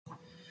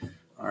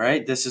All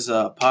right, this is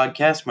a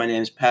podcast. My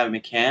name is Pat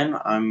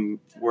McCann. I'm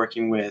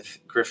working with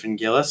Griffin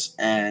Gillece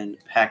and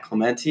Pat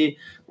Clementi.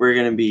 We're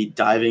going to be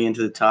diving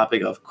into the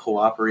topic of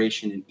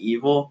cooperation and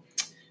evil.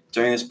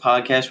 During this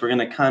podcast, we're going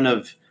to kind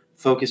of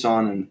focus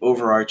on an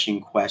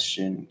overarching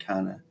question,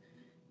 kind of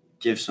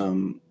give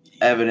some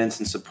evidence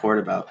and support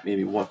about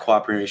maybe what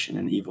cooperation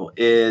and evil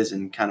is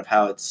and kind of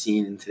how it's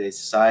seen in today's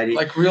society.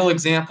 Like real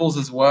examples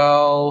as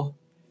well.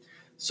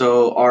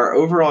 So our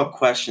overall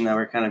question that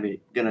we're kind of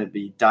going to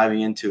be diving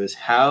into is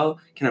how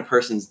can a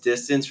person's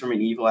distance from an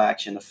evil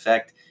action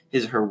affect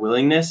his or her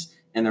willingness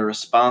and the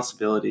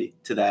responsibility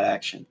to that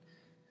action?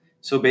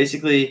 So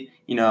basically,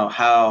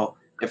 how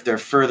if they're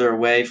further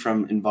away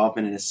from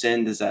involvement in a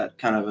sin, does that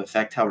kind of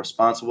affect how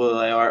responsible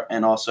they are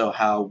and also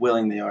how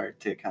willing they are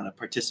to kind of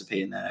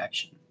participate in that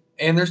action?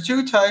 And there's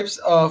two types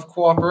of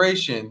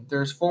cooperation.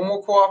 There's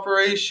formal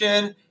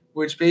cooperation,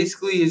 which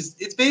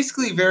it's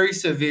basically very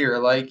severe.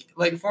 Like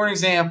for an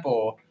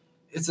example,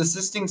 it's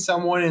assisting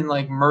someone in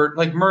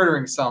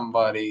murdering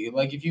somebody.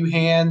 Like if you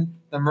hand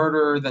the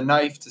murderer the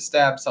knife to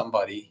stab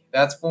somebody,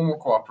 that's formal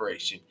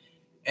cooperation.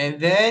 And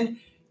then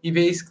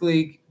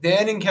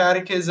then in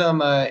Catechism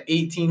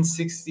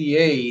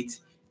 1868,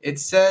 it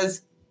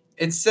says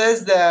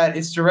that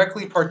it's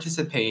directly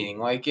participating.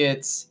 Like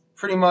it's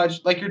pretty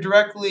much like you're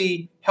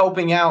directly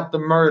helping out the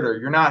murder.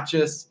 You're not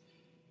just,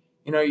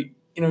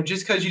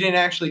 just because you didn't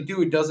actually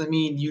do it doesn't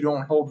mean you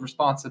don't hold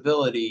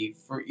responsibility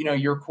for,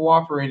 you're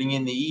cooperating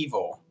in the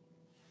evil.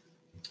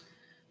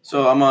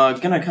 So I'm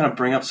going to kind of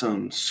bring up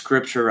some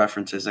scripture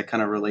references that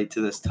kind of relate to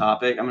this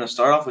topic. I'm going to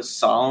start off with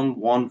Psalm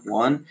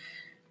 1:1.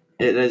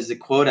 It is the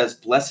quote as,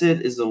 "Blessed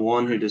is the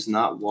one who does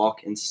not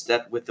walk in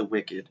step with the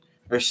wicked,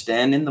 or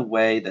stand in the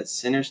way that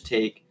sinners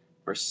take,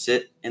 or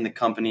sit in the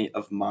company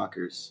of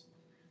mockers."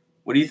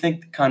 What do you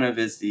think kind of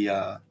is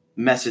the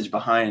message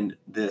behind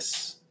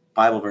this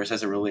Bible verse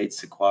as it relates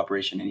to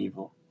cooperation and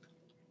evil?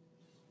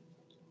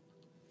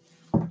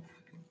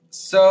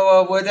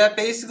 So what that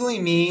basically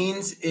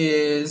means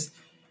is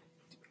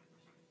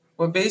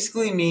if you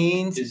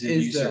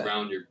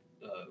surround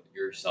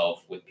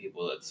yourself with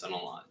people that sin a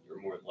lot, you're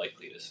more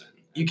likely to sin.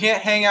 You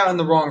can't hang out in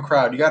the wrong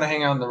crowd. You got to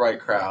hang out in the right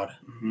crowd.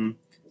 Mm-hmm.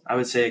 I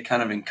would say it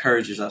kind of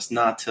encourages us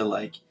not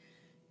to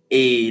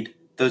aid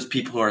those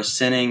people who are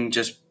sinning,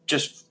 just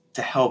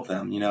to help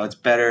them. It's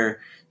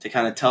better to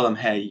kind of tell them,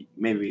 hey,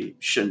 maybe we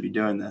shouldn't be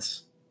doing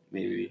this.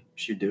 Maybe we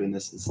should be doing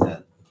this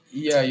instead.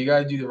 Yeah, you got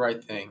to do the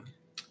right thing.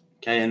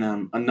 Okay,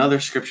 and another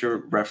scripture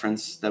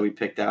reference that we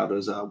picked out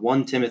was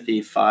 1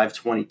 Timothy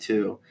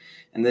 5:22,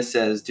 and this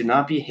says, "Do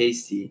not be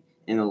hasty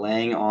in the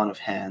laying on of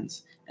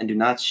hands, and do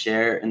not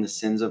share in the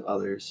sins of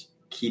others.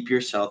 Keep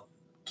yourself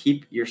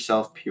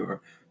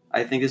pure."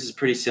 I think this is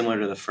pretty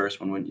similar to the first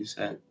one, wouldn't you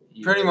say?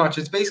 Yeah. Pretty much.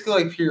 It's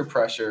basically like peer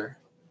pressure.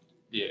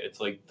 Yeah, it's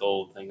like the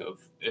old thing of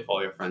if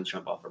all your friends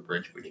jump off a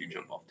bridge, would you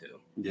jump off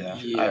too? Yeah.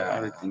 I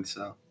would think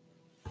so.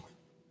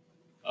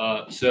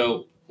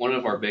 So one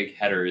of our big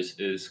headers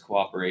is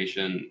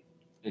cooperation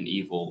and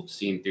evil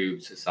seen through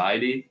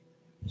society.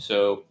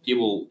 So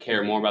people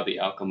care more about the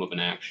outcome of an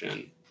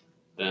action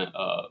than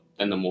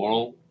the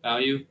moral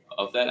value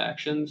of that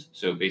actions.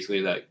 So basically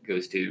that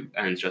goes to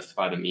ends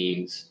justify the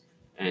means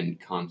and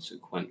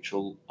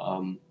consequential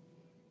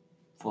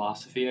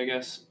philosophy, I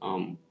guess,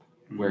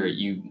 where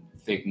you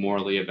think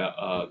morally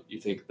about you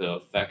think the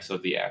effects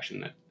of the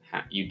action that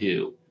you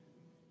do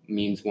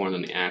means more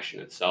than the action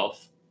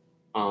itself.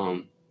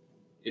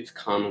 It's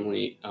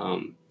commonly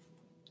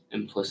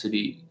implicit.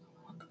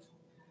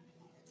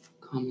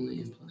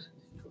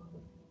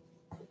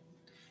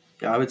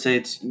 Yeah, I would say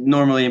it's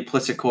normally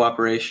implicit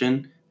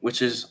cooperation,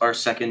 which is our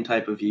second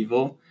type of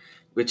evil,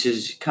 which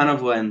is kind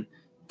of when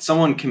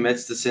someone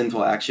commits the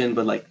sinful action,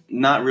 but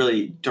not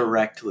really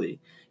directly.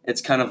 It's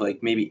kind of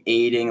like maybe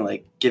aiding,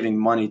 like giving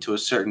money to a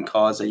certain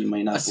cause that you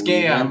might not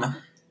believe in. Scam.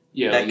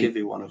 Yeah, that could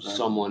be one of them.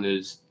 Someone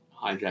is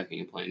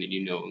hijacking a plane, and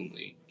you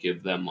knowingly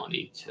give them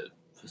money to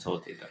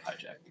facilitate that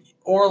hijacking.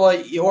 Or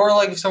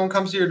if someone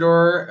comes to your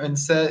door and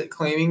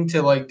claiming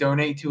to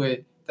donate to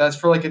it, that's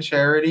for a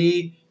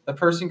charity. The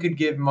person could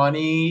give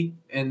money,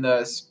 and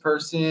the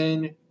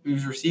person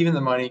who's receiving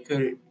the money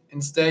could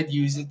instead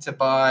use it to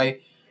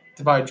buy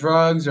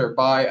drugs or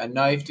buy a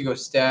knife to go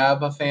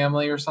stab a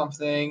family or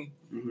something.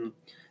 Mm-hmm.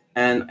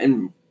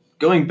 And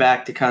going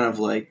back to kind of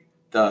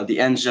the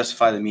ends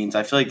justify the means,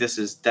 I feel like this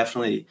is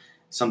definitely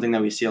something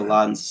that we see a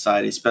lot in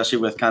society, especially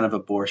with kind of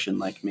abortion.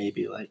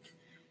 Maybe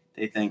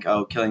they think,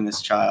 oh, killing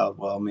this child,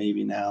 well,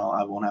 maybe now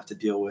I won't have to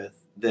deal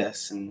with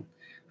this, and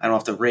I don't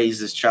have to raise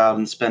this child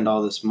and spend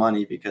all this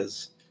money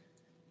because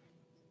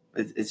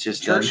it's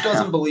just church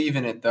doesn't believe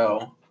in it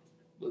though.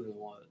 Believe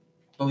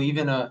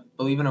in what?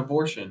 Believe in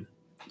abortion.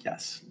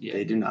 Yes, yeah.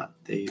 They do not.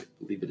 They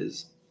believe it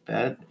is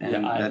bad,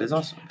 and that is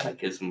awesome. That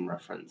gives some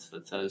reference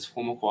that says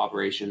formal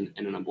cooperation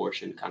in an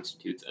abortion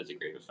constitutes as a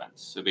grave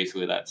offense. So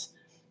basically, that's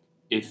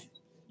if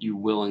you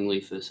willingly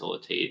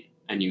facilitate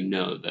and you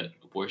know that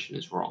abortion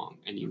is wrong,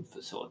 and you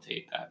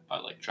facilitate that by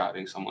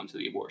driving someone to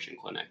the abortion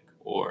clinic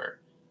or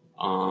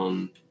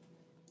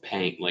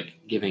paying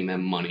giving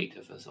them money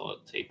to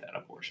facilitate that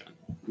abortion.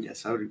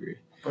 Yes, I would agree.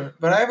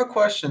 But I have a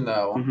question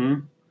though. Mm-hmm.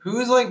 Who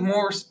is like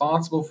more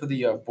responsible for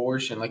the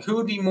abortion? Like who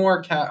would be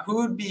more who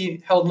would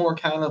be held more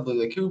accountably?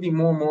 Like who would be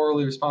more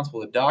morally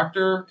responsible, the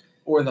doctor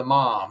or the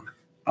mom?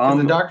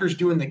 Because the doctor's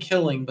doing the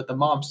killing, but the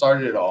mom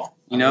started it all.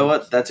 You know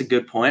what? That's a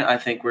good point. I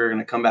think we're going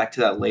to come back to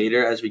that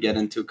later as we get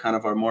into kind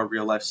of our more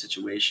real life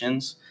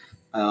situations.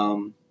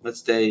 Let's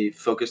stay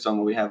focused on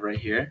what we have right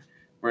here.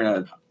 We're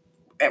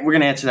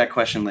gonna answer that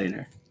question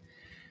later.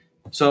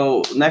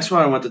 So next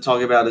one I want to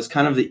talk about is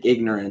kind of the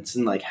ignorance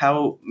and like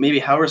how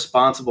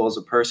responsible is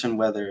a person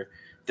whether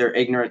they're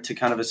ignorant to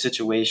kind of a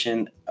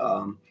situation,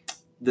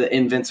 the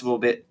invincible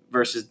bit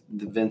versus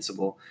the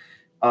invincible.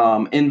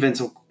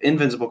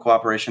 Invincible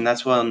cooperation,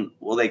 that's when,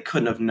 well, they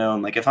couldn't have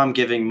known. Like if I'm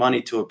giving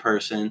money to a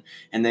person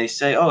and they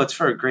say, oh, it's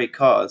for a great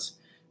cause,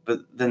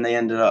 but then they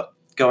ended up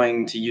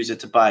going to use it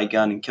to buy a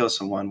gun and kill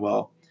someone.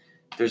 Well,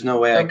 there's no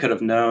way I could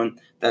have known.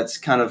 That's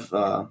kind of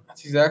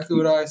that's exactly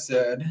what I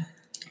said.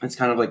 It's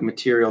kind of like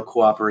material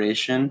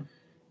cooperation,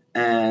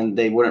 and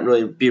they wouldn't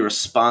really be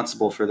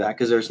responsible for that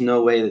because there's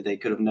no way that they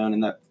could have known.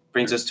 And that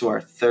brings us to our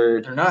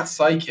third. They're not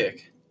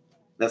psychic.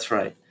 That's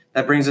right.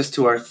 That brings us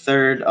to our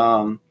third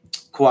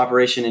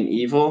cooperation in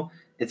evil.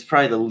 It's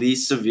probably the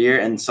least severe,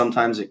 and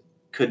sometimes it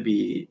could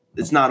be.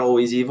 It's not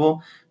always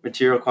evil.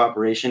 Material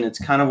cooperation. It's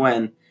kind of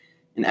when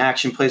an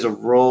action plays a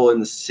role in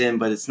the sin,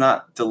 but it's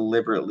not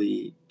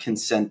deliberately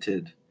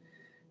consented.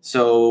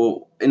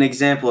 So an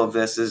example of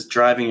this is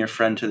driving your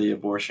friend to the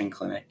abortion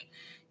clinic.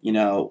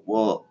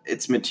 Well,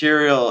 it's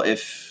material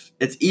if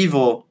it's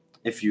evil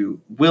if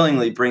you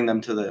willingly bring them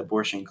to the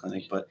abortion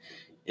clinic, but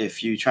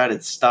if you try to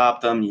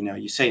stop them,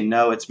 you say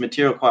no, it's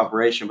material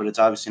cooperation, but it's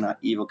obviously not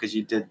evil because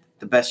you did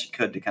the best you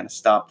could to kind of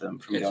stop them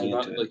from going into it.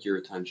 It's about like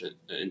your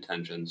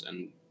intentions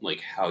and like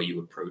how you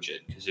approach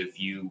it. Because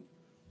if you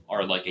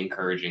are like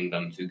encouraging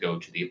them to go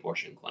to the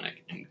abortion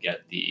clinic and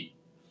get the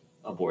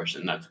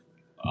abortion, that's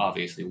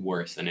obviously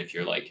worse than if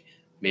you're like,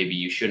 maybe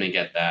you shouldn't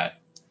get that,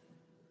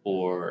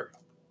 or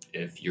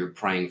if you're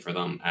praying for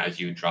them as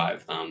you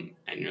drive them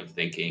and you're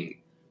thinking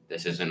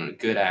this isn't a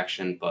good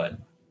action, but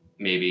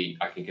maybe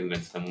I can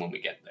convince them when we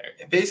get there.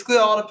 It basically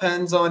all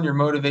depends on your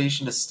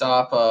motivation to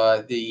stop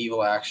the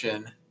evil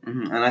action.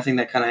 Mm-hmm. And I think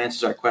that kind of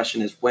answers our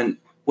question is when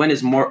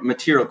is more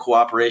material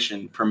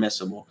cooperation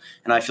permissible?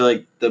 And I feel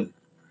like the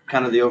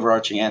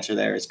overarching answer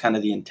there is kind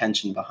of the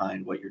intention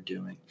behind what you're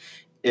doing.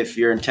 If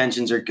your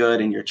intentions are good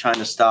and you're trying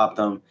to stop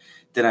them,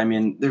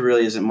 then there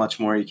really isn't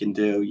much more you can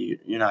do.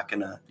 You're not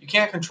gonna. You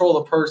can't control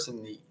the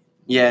person.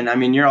 Yeah,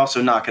 and you're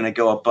also not gonna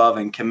go above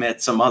and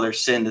commit some other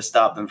sin to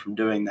stop them from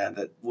doing that.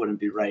 That wouldn't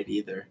be right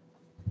either.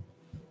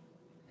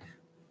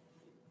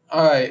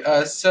 All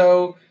right.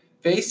 So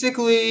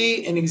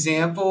basically, an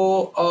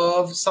example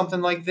of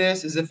something like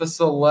this is if a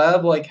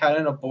celeb like had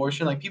an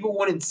abortion, like people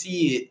wouldn't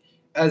see it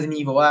as an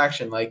evil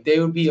action. Like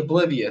they would be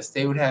oblivious.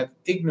 They would have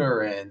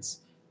ignorance.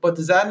 But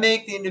does that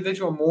make the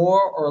individual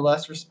more or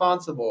less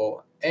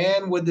responsible?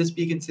 And would this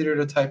be considered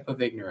a type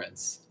of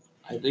ignorance?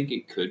 I think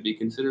it could be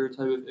considered a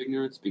type of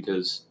ignorance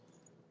because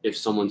if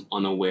someone's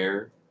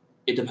unaware,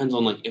 it depends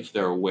on like if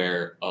they're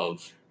aware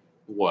of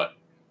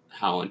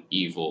how an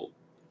evil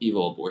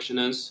abortion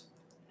is.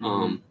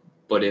 Mm-hmm.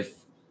 But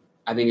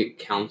I think it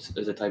counts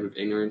as a type of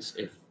ignorance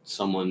if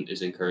someone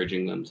is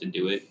encouraging them to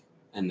do it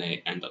and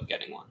they end up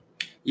getting one.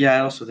 Yeah, I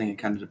also think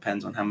it kind of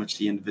depends on how much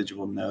the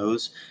individual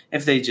knows.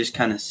 If they just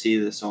kind of see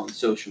this on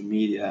social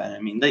media,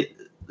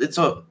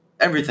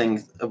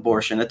 everything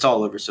abortion. It's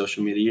all over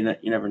social media.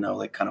 You never know,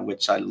 like kind of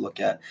which side to look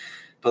at.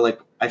 But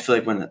like I feel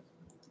like when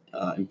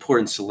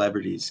important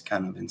celebrities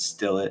kind of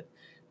instill it,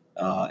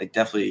 it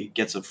definitely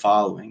gets a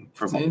following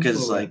from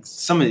because like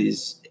some of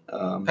these.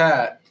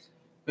 Pat,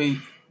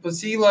 but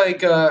see,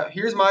 like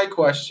here's my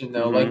question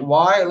though. Mm-hmm. Like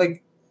why,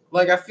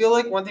 like I feel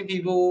like one thing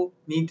people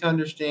need to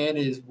understand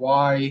is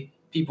why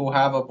people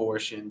have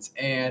abortions,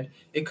 and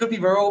it could be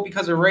very well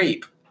because of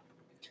rape.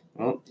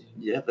 Well,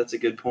 yeah, that's a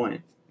good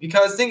point.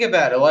 Because think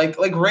about it,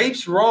 like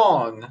rape's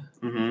wrong.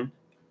 Mm-hmm.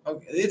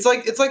 It's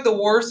like the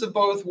worst of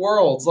both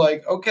worlds.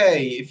 Like,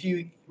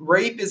 okay,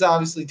 rape is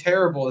obviously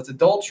terrible, it's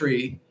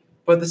adultery,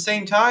 but at the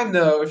same time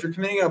though, if you're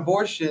committing an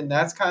abortion,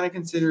 that's kind of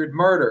considered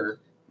murder.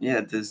 Yeah,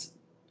 does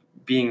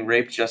being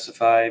raped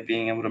justify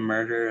being able to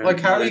murder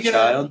another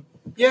child?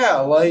 Yeah,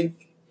 How? are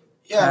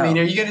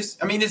you gonna?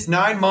 It's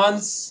 9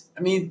 months.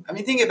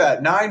 Think about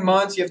it. 9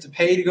 months you have to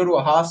pay to go to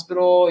a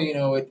hospital.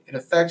 It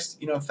affects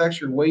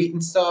your weight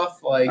and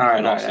stuff. Like, all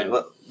right.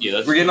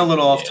 We're getting a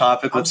little off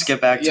topic. Let's get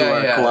back to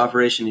our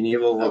cooperation in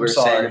evil. What we're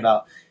saying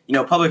about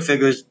public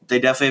figures, they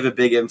definitely have a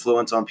big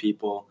influence on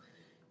people.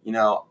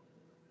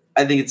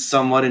 I think it's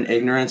somewhat an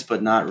ignorance,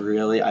 but not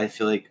really. I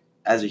feel like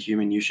as a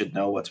human, you should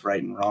know what's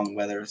right and wrong,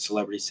 whether a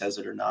celebrity says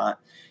it or not.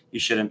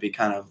 You shouldn't be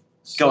kind of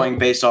going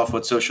based off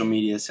what social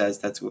media says.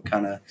 That's what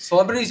kind of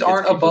celebrities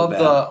aren't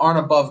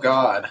above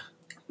God.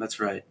 That's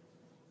right.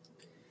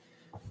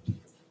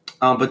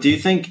 But do you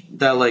think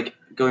that, like,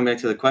 going back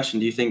to the question,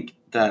 do you think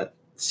that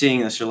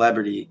seeing a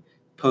celebrity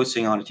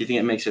posting on it, do you think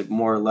it makes it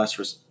more or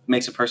less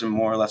makes a person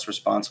more or less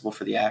responsible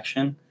for the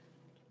action?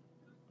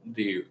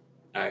 The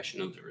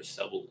action of a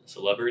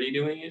celebrity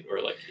doing it,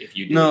 or like if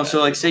you do No, it so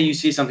as like a say you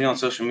see something on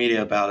social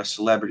media about a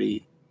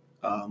celebrity,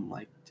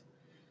 like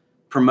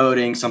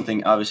promoting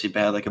something obviously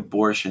bad like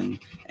abortion,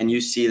 and you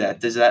see that,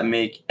 does that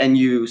make, and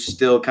you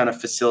still kind of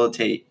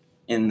facilitate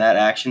in that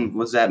action,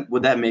 would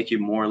that make you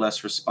more or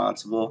less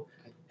responsible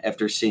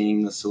after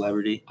seeing the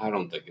celebrity? I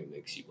don't think it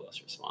makes you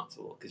less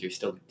responsible because you're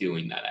still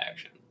doing that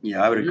action.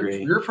 Yeah, I would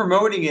agree. You're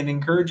promoting and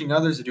encouraging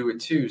others to do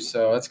it too,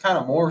 so it's kind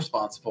of more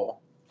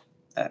responsible.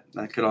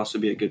 That could also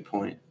be a good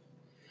point.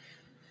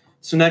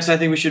 So next, I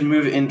think we should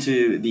move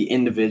into the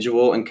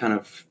individual and kind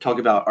of talk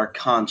about our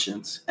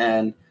conscience.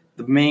 And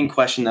the main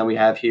question that we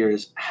have here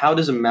is, how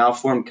does a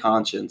malformed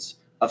conscience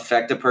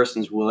affect a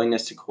person's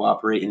willingness to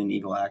cooperate in an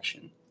evil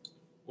action?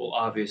 Well,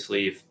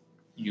 obviously, if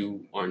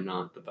you are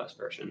not the best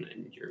person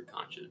and your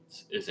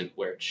conscience isn't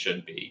where it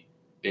should be,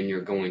 then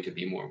you're going to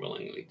be more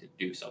willingly to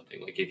do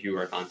something. Like if you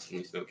are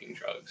constantly smoking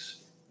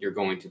drugs, you're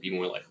going to be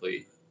more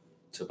likely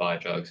to buy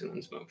drugs and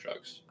then smoke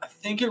drugs. I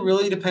think it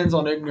really depends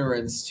on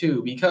ignorance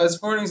too, because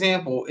for an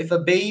example, if a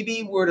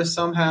baby were to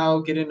somehow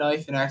get a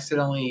knife and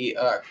accidentally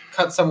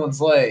cut someone's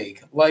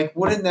leg, like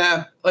wouldn't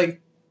that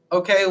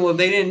okay, well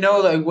they didn't know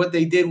like what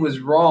they did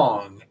was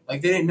wrong,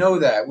 like they didn't know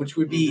that, which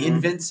would be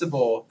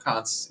invincible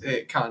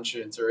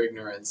conscience or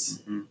ignorance.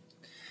 Mm-hmm.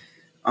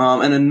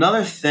 And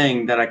another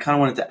thing that I kind of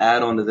wanted to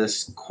add on to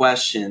this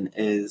question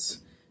is,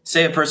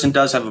 say a person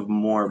does have a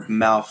more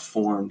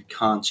malformed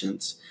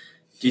conscience.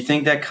 Do you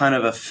think that kind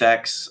of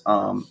affects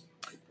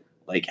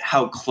like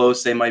how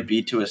close they might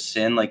be to a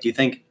sin? Like, do you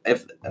think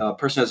if a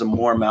person has a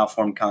more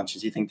malformed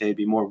conscience, do you think they'd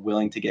be more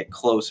willing to get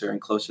closer and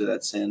closer to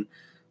that sin?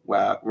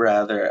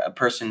 Rather, a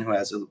person who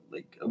has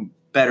a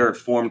better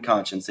formed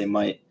conscience, they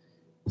might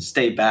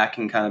stay back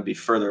and kind of be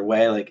further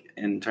away, like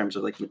in terms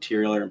of like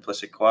material or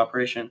implicit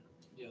cooperation?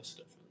 Yes,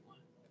 definitely.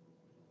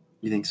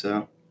 You think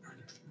so?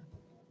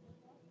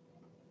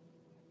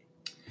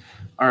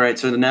 All right,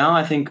 so now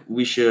I think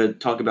we should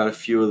talk about a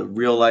few of the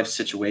real life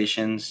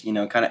situations,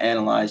 kind of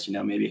analyze,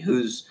 maybe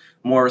who's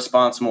more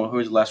responsible,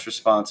 who's less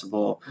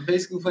responsible. We're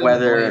basically playing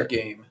the blame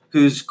game.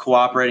 Who's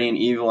cooperating in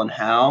evil and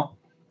how.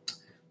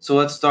 So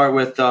let's start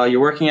with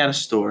you're working at a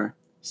store.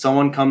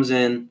 Someone comes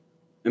in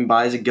and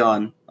buys a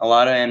gun, a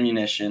lot of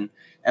ammunition,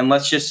 and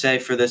let's just say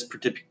for this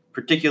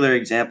particular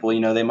example,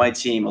 they might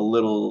seem a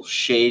little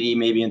shady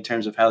maybe in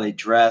terms of how they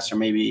dress, or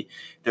maybe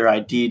their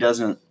ID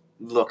doesn't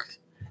look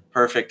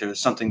perfect, or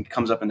something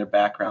comes up in their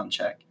background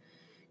check.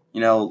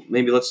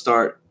 Maybe let's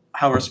start,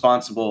 how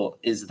responsible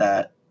is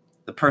that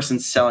the person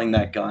selling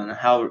that gun?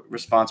 How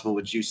responsible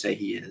would you say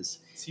he is?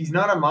 He's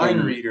not a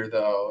mind reader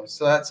though,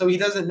 so he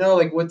doesn't know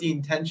like what the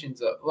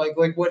intentions of like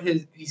what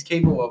he's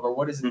capable of or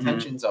what his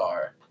intentions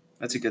are.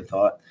 That's a good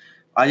thought.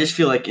 I just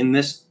feel like in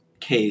this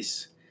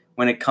case,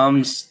 when it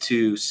comes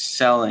to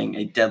selling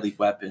a deadly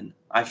weapon,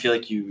 I feel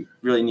like you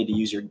really need to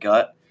use your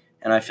gut,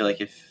 and I feel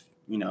like if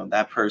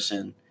that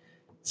person,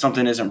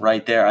 something isn't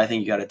right there, I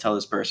think you got to tell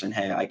this person,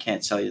 hey, I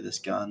can't sell you this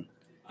gun.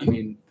 I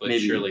mean, but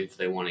maybe, surely if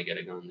they want to get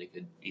a gun, they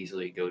could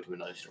easily go to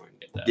another store and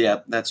get that. Yeah,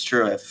 that's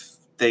true. If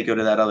they go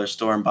to that other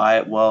store and buy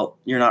it, well,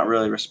 you're not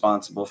really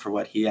responsible for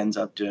what he ends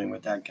up doing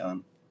with that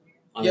gun.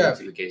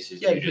 Because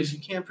you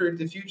can't predict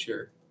the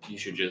future. You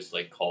should just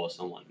call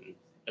someone,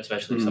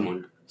 especially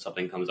if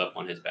something comes up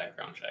on his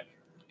background check.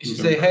 You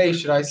should say, hey,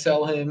 should I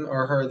sell him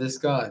or her this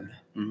gun?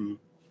 Mm-hmm.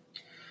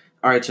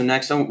 All right, so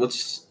next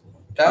let's...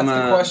 That's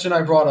the question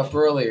I brought up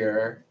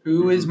earlier.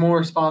 Who is more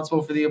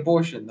responsible for the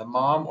abortion, the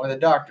mom or the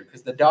doctor?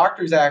 Because the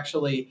doctor's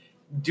actually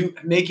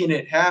making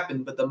it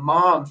happen, but the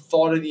mom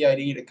thought of the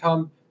idea to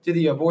come to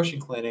the abortion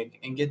clinic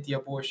and get the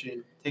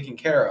abortion taken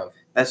care of.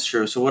 That's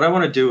true. So what I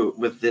want to do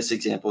with this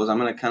example is I'm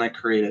going to kind of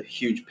create a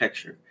huge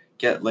picture,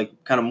 get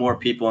kind of more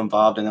people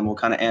involved, and then we'll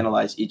kind of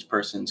analyze each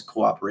person's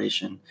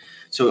cooperation.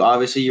 So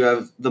obviously you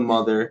have the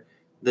mother,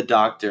 the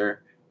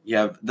doctor, you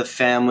have the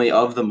family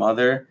of the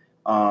mother,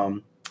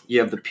 you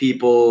have the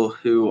people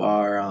who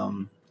are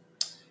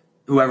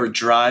whoever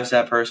drives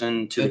that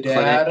person to the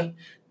clinic.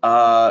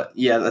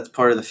 Yeah, that's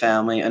part of the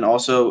family, and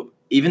also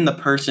even the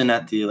person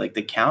at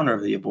the counter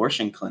of the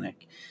abortion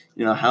clinic.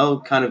 How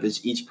kind of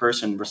is each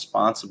person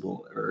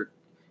responsible or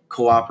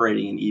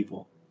cooperating in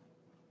evil?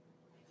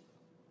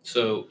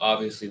 So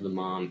obviously the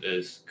mom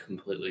is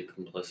completely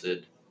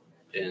complicit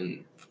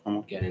in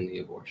getting the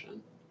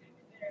abortion.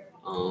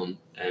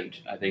 And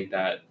I think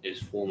that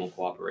is formal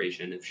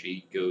cooperation if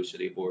she goes to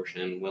the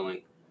abortion,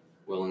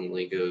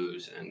 willingly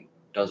goes and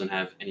doesn't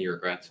have any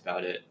regrets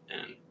about it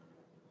and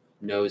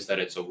knows that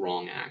it's a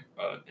wrong act,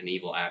 an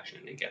evil action,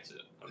 and gets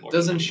it.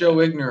 Doesn't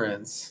show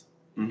ignorance.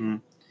 Mm-hmm.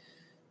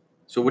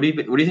 So what do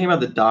you think about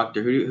the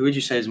doctor? Who would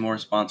you say is more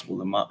responsible,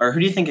 the mom, or who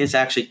do you think is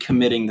actually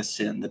committing the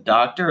sin, the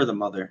doctor or the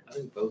mother? I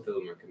think both of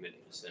them are committing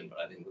the sin, but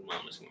I think the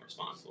mom is more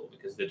responsible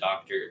because the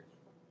doctor's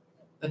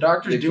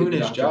doing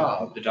his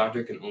job. The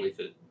doctor can only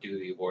do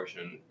the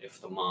abortion if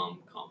the mom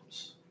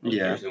comes.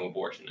 There's no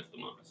abortion if the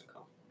mom doesn't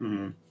come.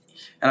 Mm-hmm.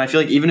 And I feel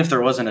like even if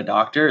there wasn't a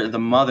doctor, the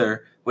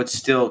mother would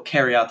still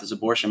carry out this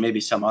abortion maybe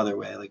some other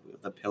way, like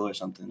with a pill or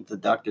something. The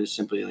doctor is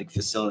simply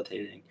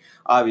facilitating.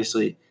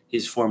 Obviously,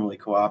 he's formally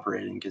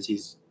cooperating because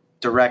he's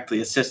directly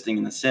assisting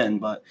in the sin,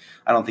 but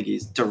I don't think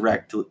he's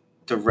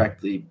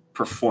directly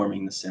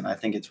performing the sin. I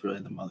think it's really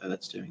the mother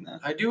that's doing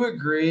that. I do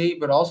agree,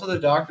 but also the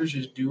doctor's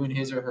just doing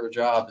his or her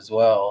job as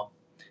well.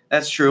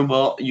 That's true.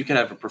 Well, you could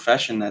have a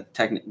profession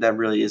that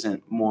really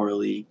isn't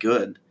morally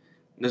good.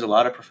 There's a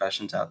lot of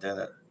professions out there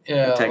that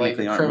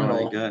technically like aren't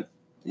morally good.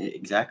 Yeah,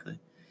 exactly.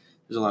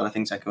 There's a lot of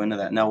things that go into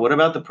that. Now, what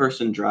about the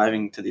person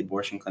driving to the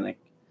abortion clinic?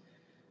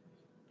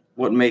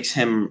 What makes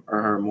him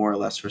or her more or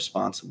less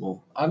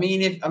responsible? I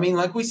mean,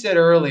 like we said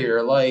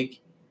earlier,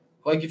 like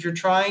if you're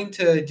trying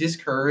to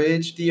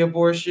discourage the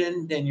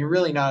abortion, then you're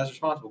really not as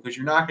responsible because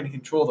you're not going to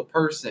control the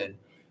person.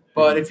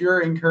 But if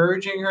you're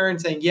encouraging her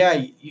and saying,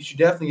 yeah, you should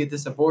definitely get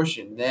this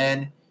abortion,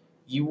 then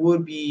you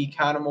would be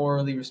kind of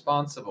morally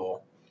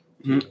responsible.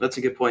 That's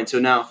a good point. So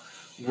now,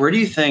 where do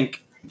you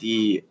think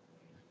the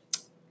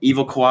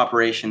evil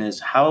cooperation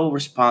is? How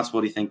responsible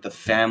do you think the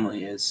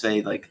family is?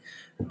 Say, like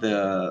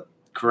the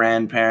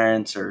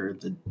grandparents or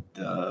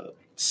the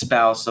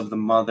spouse of the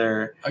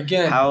mother.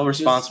 Again, how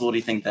responsible do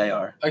you think they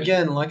are?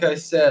 Again, like I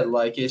said,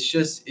 like it's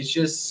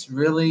just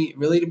really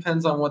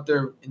depends on what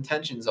their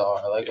intentions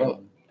are. Like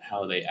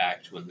how they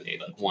act when they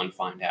one,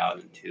 find out,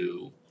 and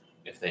two,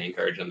 if they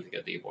encourage them to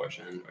get the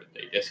abortion, or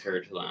they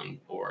discourage them,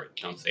 or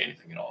don't say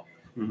anything at all.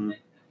 Mm-hmm.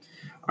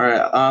 All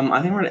right.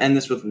 I think we're gonna end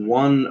this with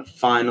one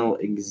final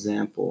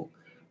example.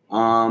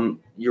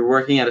 You're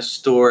working at a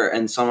store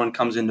and someone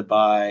comes in to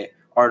buy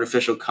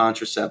artificial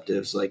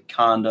contraceptives like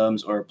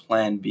condoms or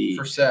Plan B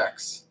for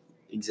sex.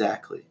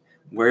 Exactly.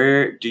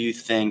 Where do you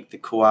think the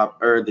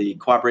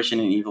cooperation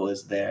in evil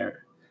is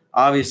there?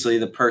 Obviously,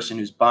 the person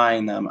who's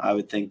buying them, I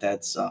would think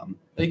that's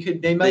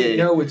they might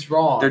know it's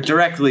wrong. They're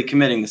directly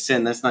committing the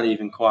sin. That's not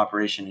even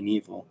cooperation in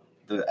evil,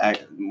 the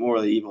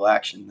morally evil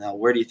action. Now,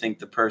 where do you think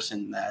the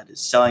person that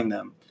is selling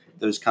them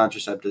those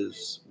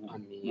contraceptives?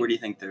 Where do you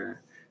think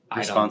their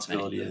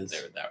responsibility is?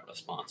 They're that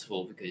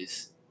responsible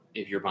because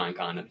if you're buying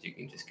condoms, you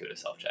can just go to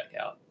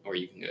self-checkout or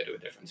you can go to a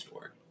different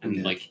store.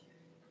 And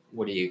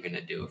what are you going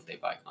to do if they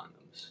buy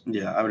condoms?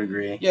 Yeah, I would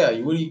agree. Yeah,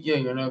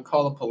 you're going to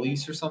call the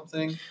police or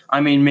something? I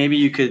mean, maybe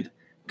you could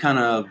kind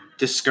of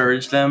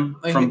discourage them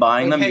from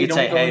buying them. You could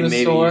say, hey,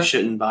 maybe you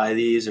shouldn't buy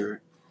these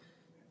or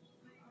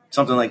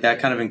something like that.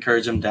 Kind of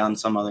encourage them down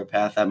some other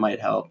path. That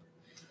might help.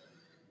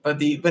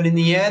 But in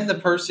the end, the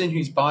person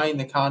who's buying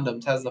the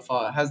condoms has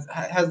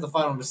the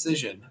final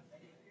decision.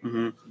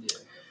 Mm-hmm. Yeah.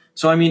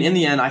 So, I mean, in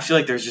the end, I feel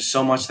like there's just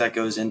so much that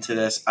goes into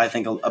this. I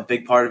think a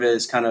big part of it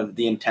is kind of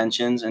the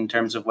intentions in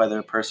terms of whether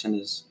a person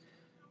is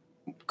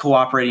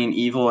cooperating in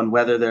evil and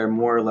whether they're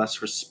more or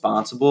less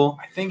responsible.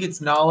 I think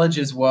it's knowledge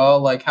as well.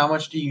 Like, how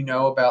much do you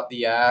know about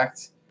the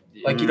act?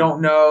 Like, you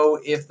don't know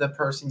if the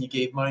person you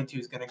gave money to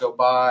is going to go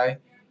buy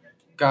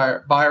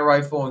a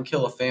rifle and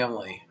kill a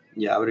family.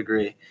 Yeah, I would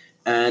agree.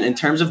 And in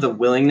terms of the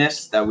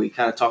willingness that we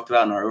kind of talked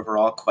about in our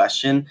overall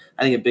question,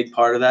 I think a big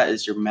part of that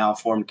is your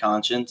malformed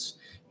conscience.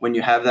 When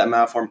you have that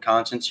malformed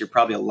conscience, you're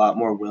probably a lot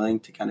more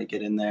willing to kind of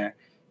get in there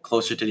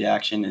closer to the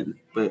action and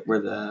where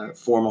the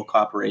formal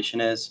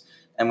cooperation is.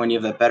 And when you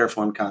have that better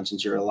formed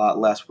conscience, you're a lot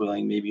less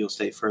willing. Maybe you'll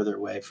stay further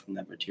away from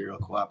that material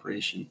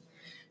cooperation.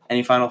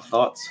 Any final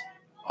thoughts?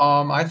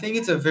 I think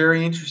it's a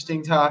very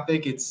interesting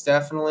topic. It's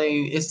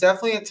definitely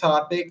a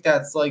topic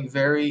that's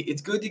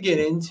it's good to get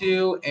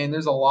into, and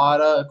there's a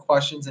lot of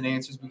questions and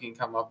answers we can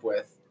come up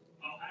with.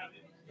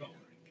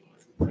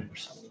 All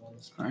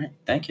right.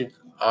 Thank you.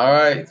 All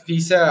right.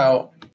 Peace out.